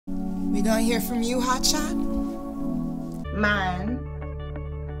We gonna hear from you, Hotshot? Mine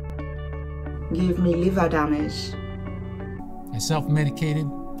give me liver damage. I self-medicated,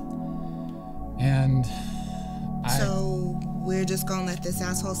 and So we're just gonna let this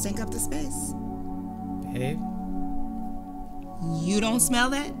asshole stink up the space? Behave? You don't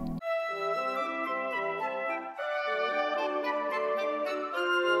smell that?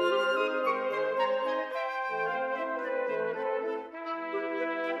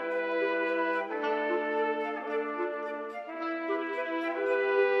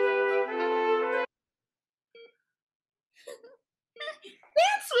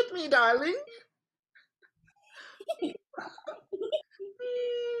 Dance with me, darling.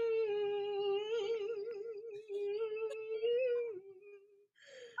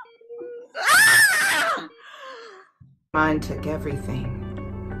 Mine took everything,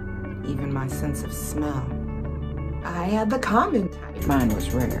 even my sense of smell. I had the common type. Mine was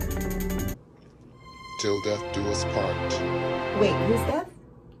rare. Till death do us part. Wait, who's that?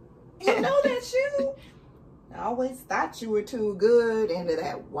 You know that's you. I always thought you were too good into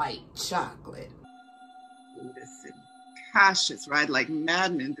that white chocolate. Listen, Cassius ride like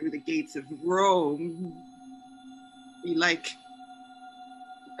madmen through the gates of Rome. Be like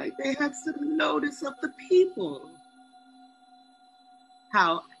they had some notice of the people.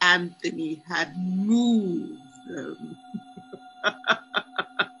 How Anthony had moved them.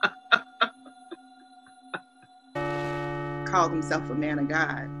 Called himself a man of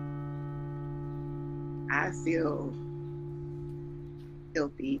God. I feel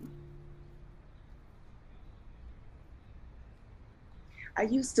filthy. I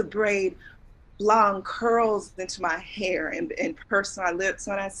used to braid blonde curls into my hair and purse my lips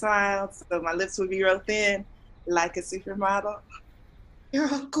when I smiled, so my lips would be real thin, like a supermodel. Your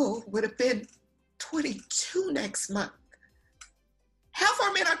uncle would have been 22 next month. Half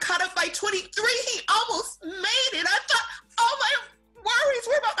our men are caught up by 23. He almost made it. I thought